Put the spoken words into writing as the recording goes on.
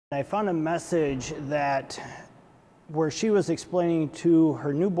I found a message where she was explaining to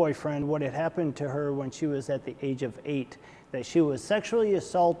her new boyfriend what had happened to her when she was at the age of 8, that she was sexually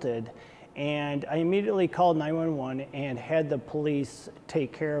assaulted, and I immediately called 911 and had the police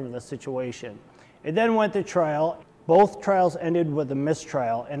take care of the situation. It then went to trial. Both trials ended with a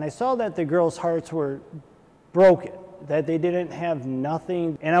mistrial, and I saw that the girls' hearts were broken, that they didn't have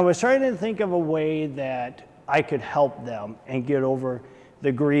nothing, and I was trying to think of a way that I could help them and get over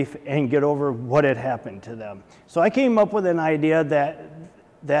the grief and get over what had happened to them. So I came up with an idea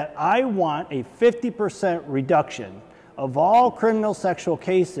that I want a 50% reduction of all criminal sexual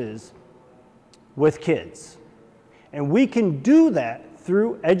cases with kids. And we can do that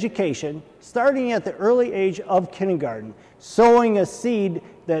through education, starting at the early age of kindergarten, sowing a seed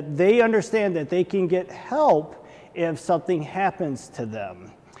that they understand that they can get help if something happens to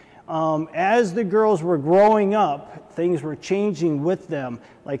them. As the girls were growing up, things were changing with them.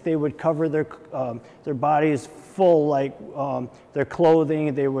 Like they would cover their bodies full, like their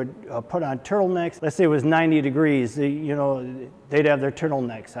clothing. They would put on turtlenecks. Let's say it was 90 degrees. They'd have their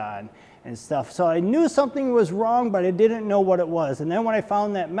turtlenecks on and stuff. So I knew something was wrong, but I didn't know what it was. And then when I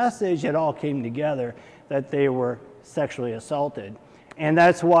found that message, it all came together that they were sexually assaulted. And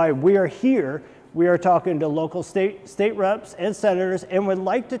that's why we are here. We are talking to local state reps and senators, and would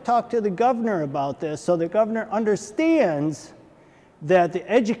like to talk to the governor about this so the governor understands that the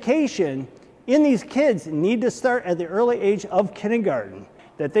education in these kids need to start at the early age of kindergarten,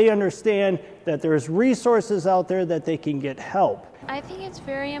 that they understand that there's resources out there that they can get help. I think it's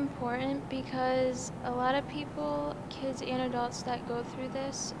very important because a lot of people, kids and adults that go through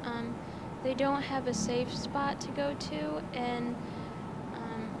this, they don't have a safe spot to go to, and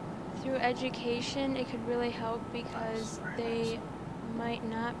through education, it could really help because they might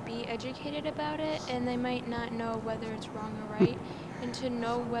not be educated about it and they might not know whether it's wrong or right. And to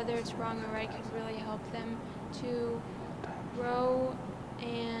know whether it's wrong or right could really help them to grow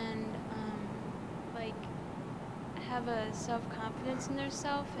and have a self-confidence in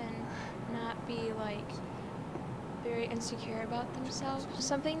themselves and not be very insecure about themselves.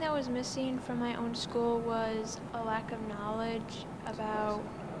 Something that was missing from my own school was a lack of knowledge about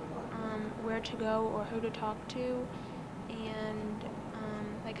where to go or who to talk to, and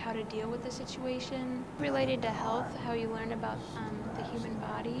how to deal with the situation. Related to health, how you learn about the human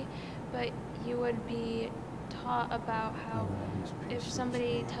body, but you would be taught about how if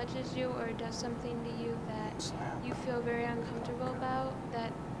somebody touches you or does something to you that you feel very uncomfortable about,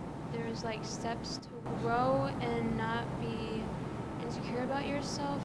 that there's steps to grow and not be insecure about yourself.